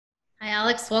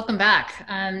Alex, welcome back.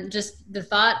 Just the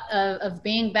thought of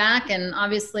being back and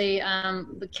obviously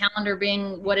the calendar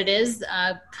being what it is,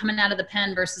 coming out of the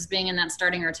pen versus being in that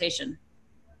starting rotation.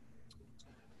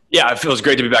 Yeah, it feels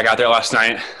great to be back out there last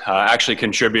night, actually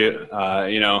contribute.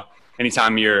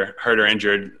 Anytime you're hurt or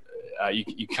injured,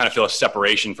 you kind of feel a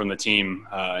separation from the team.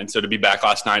 And so to be back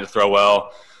last night to throw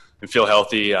well and feel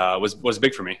healthy was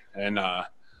big for me. And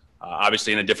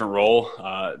obviously in a different role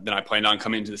than I planned on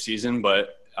coming into the season,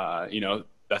 but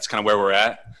that's kind of where we're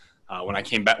at. When I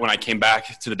came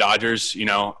back to the Dodgers,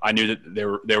 I knew that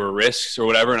there were risks or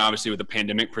whatever, and obviously with the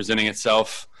pandemic presenting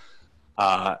itself,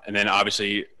 and then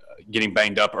obviously getting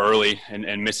banged up early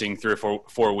and missing 3 or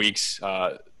 4 weeks,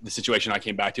 the situation I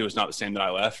came back to was not the same that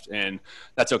I left, and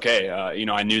that's okay.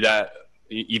 I knew that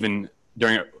even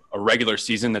during a regular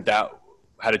season that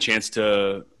had a chance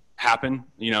to happen,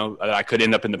 that I could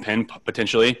end up in the pen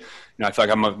potentially. I feel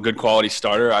like I'm a good quality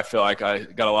starter. I feel like I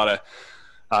got a lot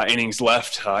of innings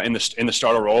left in the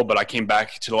starter role, but I came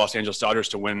back to the Los Angeles Dodgers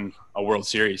to win a World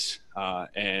Series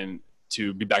and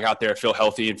to be back out there, feel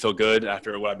healthy and feel good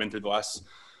after what I've been through the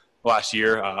last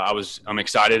year. I'm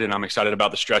excited, and I'm excited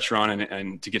about the stretch run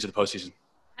and to get to the postseason.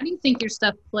 How do you think your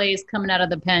stuff plays coming out of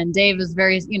the pen? Dave is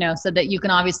very, said that you can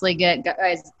obviously get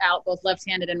guys out both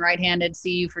left-handed and right-handed,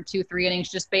 see you for 2-3 innings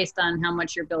just based on how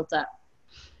much you're built up.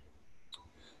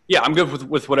 Yeah, I'm good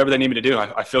with whatever they need me to do.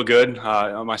 I feel good.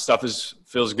 My stuff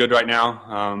feels good right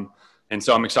now. And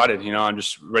so I'm excited. I'm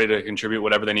just ready to contribute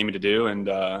whatever they need me to do. And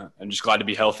I'm just glad to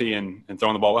be healthy and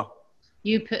throwing the ball well.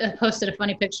 You posted a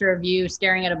funny picture of you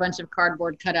staring at a bunch of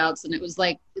cardboard cutouts, and it was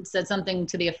like, it said something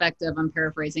to the effect of, I'm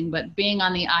paraphrasing, but being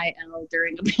on the IL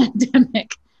during a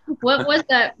pandemic. What was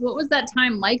that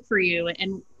time like for you?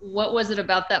 And what was it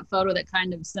about that photo that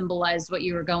kind of symbolized what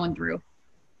you were going through?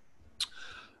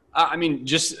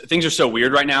 Just things are so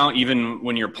weird right now, even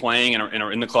when you're playing and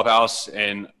are in the clubhouse,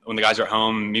 and when the guys are at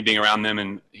home, me being around them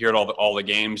and hear all the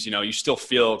games, you still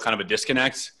feel kind of a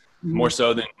disconnect, more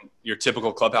so than your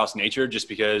typical clubhouse nature, just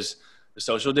because the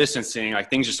social distancing,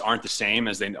 like things just aren't the same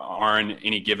as they are in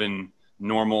any given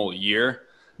normal year.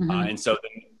 And so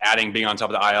then adding being on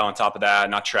top of the IL on top of that,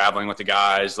 not traveling with the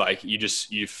guys, like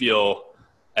you feel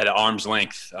at an arm's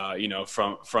length,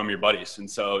 from your buddies. And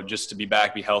so just to be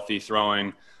back, be healthy,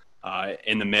 throwing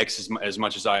in the mix as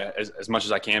much as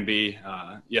I can be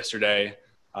yesterday,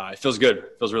 it feels good.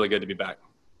 It feels really good to be back.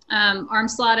 Arm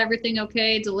slot, everything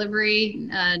okay? Delivery,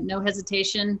 no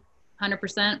hesitation,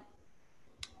 100%?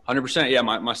 100%, yeah.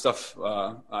 My stuff,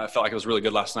 I felt like it was really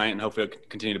good last night, and hopefully I'll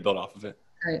continue to build off of it.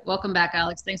 All right. Welcome back,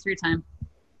 Alex. Thanks for your time.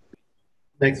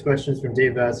 Next question is from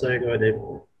Dave Vassar. Go ahead,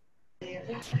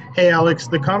 Dave. Hey, Alex,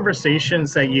 the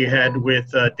conversations that you had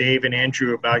with Dave and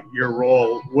Andrew about your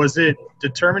role, was it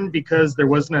determined because there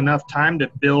wasn't enough time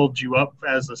to build you up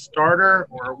as a starter,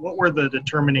 or what were the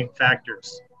determining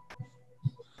factors?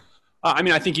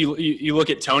 I think you look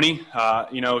at Tony.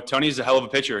 Tony's a hell of a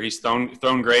pitcher. He's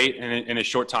thrown great in a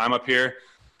short time up here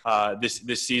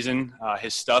this season.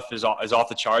 His stuff is off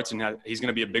the charts, and he's going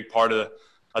to be a big part of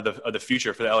the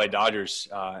future for the LA Dodgers.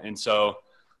 And so,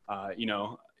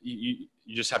 you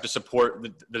just have to support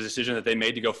the decision that they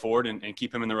made to go forward and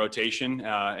keep him in the rotation.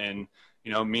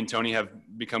 Me and Tony have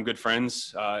become good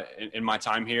friends in my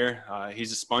time here.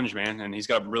 He's a sponge, man, and he's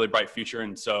got a really bright future.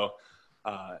 And so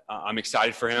I'm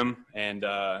excited for him, and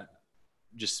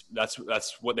just that's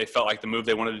what they felt like the move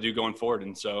they wanted to do going forward.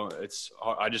 And so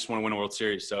I just want to win a World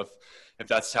Series. So if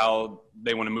that's how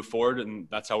they want to move forward, and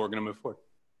that's how we're going to move forward.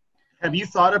 Have you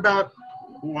thought about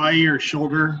why your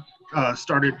shoulder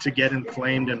started to get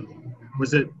inflamed, and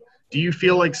do you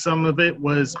feel like some of it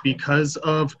was because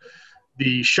of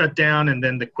the shutdown and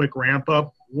then the quick ramp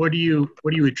up? What do you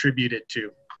attribute it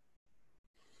to?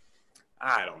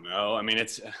 I don't know.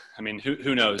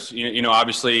 Who knows?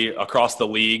 Obviously across the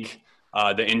league,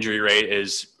 the injury rate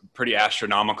is pretty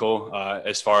astronomical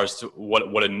as far as to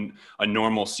what a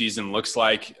normal season looks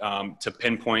like. To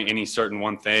pinpoint any certain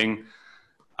one thing,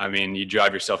 you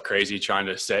drive yourself crazy trying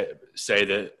to say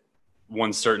that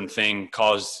one certain thing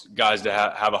caused guys to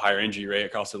have a higher injury rate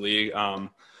across the league.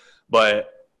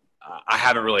 But I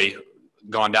haven't really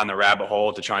gone down the rabbit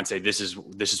hole to try and say this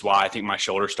is why I think my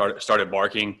shoulder started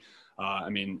barking.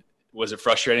 Was it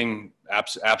frustrating?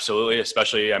 Absolutely.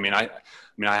 Especially, I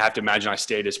have to imagine I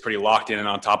stayed as pretty locked in and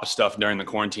on top of stuff during the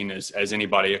quarantine as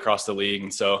anybody across the league.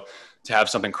 And so to have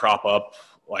something crop up,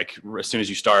 like as soon as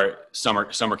you start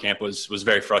summer camp was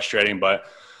very frustrating, but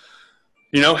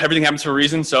everything happens for a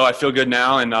reason. So I feel good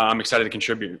now, and I'm excited to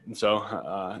contribute. And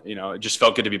so, it just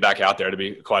felt good to be back out there, to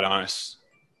be quite honest.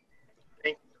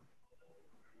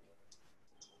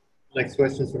 Next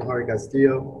question is from Harry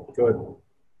Castillo. Go ahead.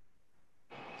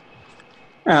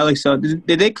 Alex,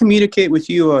 did they communicate with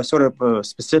you a sort of a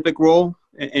specific role?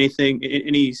 Anything,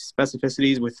 any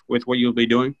specificities with what you'll be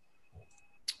doing?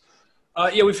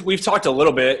 Yeah, we've talked a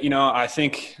little bit. I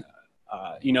think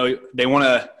they want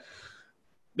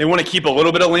to keep a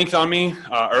little bit of length on me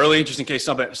early, just in case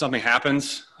something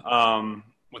happens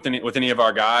with any of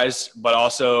our guys. But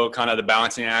also kind of the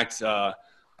balancing act of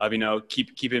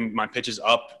keeping my pitches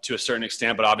up to a certain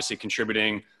extent, but obviously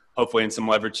contributing hopefully in some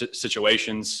leverage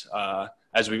situations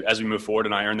as we move forward,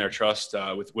 and I earn their trust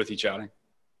with each outing.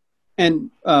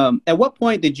 And at what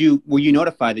point were you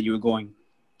notified that you were going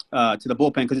to the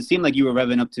bullpen? Because it seemed like you were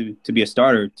revving up to be a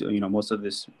starter, most of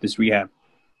this rehab.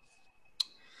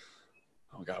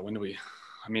 Oh God,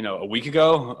 a week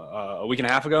ago, a week and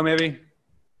a half ago, maybe.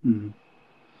 Mm-hmm.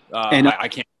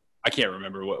 I can't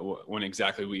remember when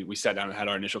exactly we sat down and had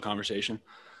our initial conversation.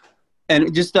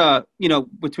 And just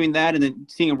between that and then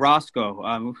seeing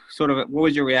Roscoe, what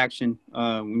was your reaction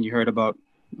when you heard about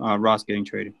Ross getting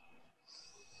traded?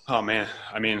 Oh man,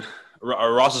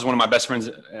 Ross is one of my best friends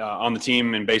on the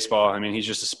team in baseball. He's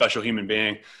just a special human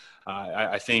being.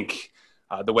 I think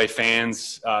the way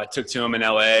fans took to him in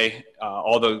LA,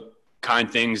 all the kind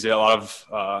things that a lot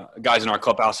of guys in our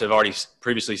clubhouse have already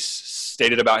previously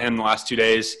stated about him the last 2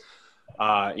 days.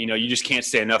 You just can't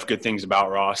say enough good things about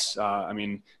Ross.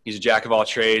 He's a jack of all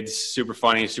trades, super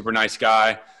funny, super nice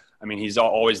guy. He's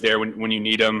always there when you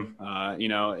need him.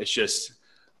 It's just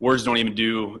words don't even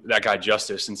do that guy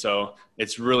justice. And so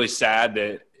it's really sad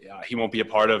that he won't be a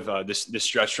part of this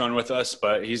stretch run with us,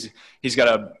 but he's got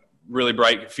a really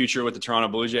bright future with the Toronto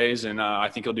Blue Jays. And I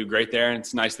think he'll do great there. And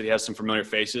it's nice that he has some familiar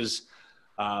faces,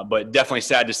 but definitely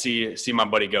sad to see my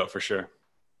buddy go for sure.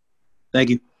 Thank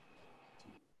you.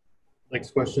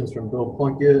 Next question is from Bill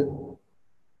Plunkett.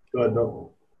 Go ahead,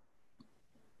 Bill.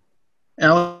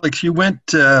 Alex, you went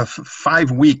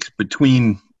 5 weeks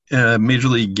between Major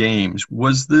League games.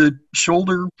 Was the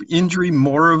shoulder injury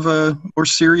more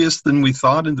serious than we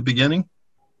thought in the beginning?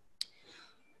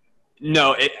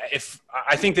 No,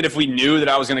 I think that if we knew that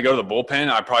I was going to go to the bullpen,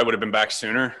 I probably would have been back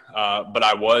sooner. But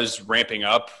I was ramping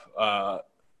up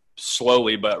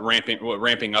slowly, but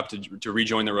ramping up to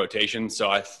rejoin the rotation.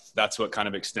 So that's what kind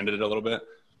of extended it a little bit.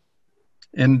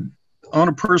 And on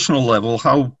a personal level,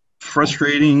 how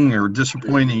frustrating or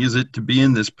disappointing is it to be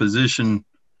in this position,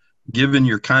 given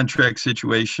your contract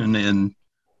situation and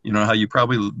how you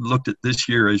probably looked at this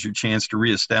year as your chance to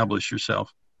reestablish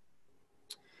yourself?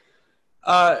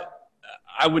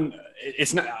 I'm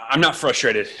not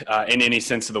frustrated in any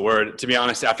sense of the word, to be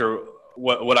honest. After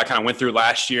what I kind of went through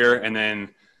last year, and then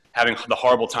having the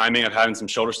horrible timing of having some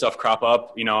shoulder stuff crop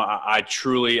up, I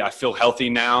feel healthy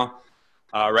now.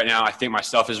 Right now, I think my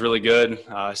stuff is really good,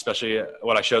 especially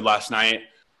what I showed last night.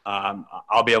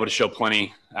 I'll be able to show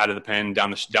plenty out of the pen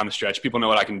down the stretch. People know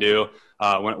what I can do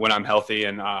when I'm healthy,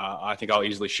 and I think I'll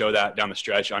easily show that down the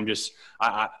stretch.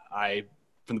 I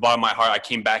from the bottom of my heart, I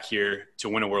came back here to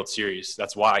win a World Series.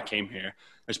 That's why I came here.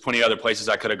 There's plenty of other places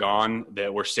I could have gone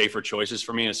that were safer choices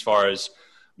for me as far as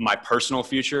my personal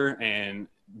future and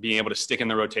being able to stick in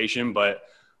the rotation. But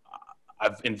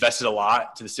I've invested a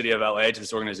lot to the city of LA, to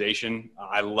this organization.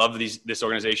 I love this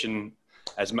organization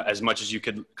as much as you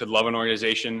could love an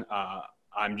organization.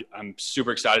 I'm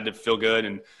super excited to feel good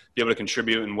and be able to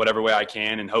contribute in whatever way I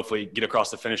can, and hopefully get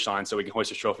across the finish line so we can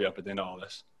hoist a trophy up at the end of all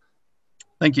this.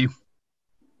 Thank you.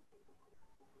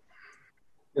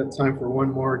 Got time for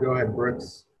one more. Go ahead,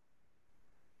 Brooks.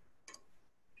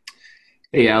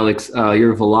 Hey, Alex,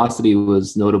 your velocity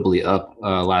was notably up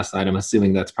last night. I'm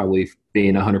assuming that's probably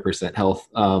being 100% health.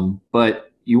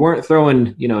 But you weren't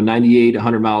throwing, 98,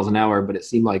 100 miles an hour, but it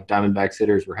seemed like Diamondbacks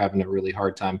hitters were having a really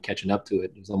hard time catching up to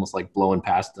it. It was almost like blowing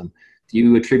past them. Do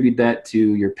you attribute that to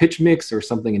your pitch mix or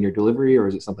something in your delivery, or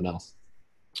is it something else?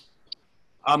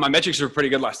 My metrics were pretty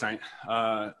good last night.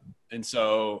 And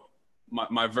so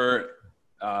my vert,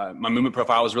 my movement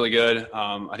profile was really good.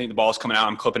 I think the ball's coming out.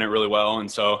 I'm clipping it really well. And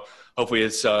so hopefully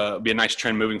it's be a nice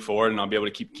trend moving forward, and I'll be able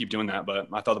to keep doing that. But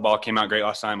I thought the ball came out great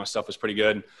last time. My stuff was pretty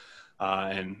good.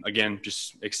 And again,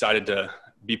 just excited to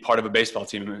be part of a baseball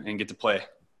team and get to play.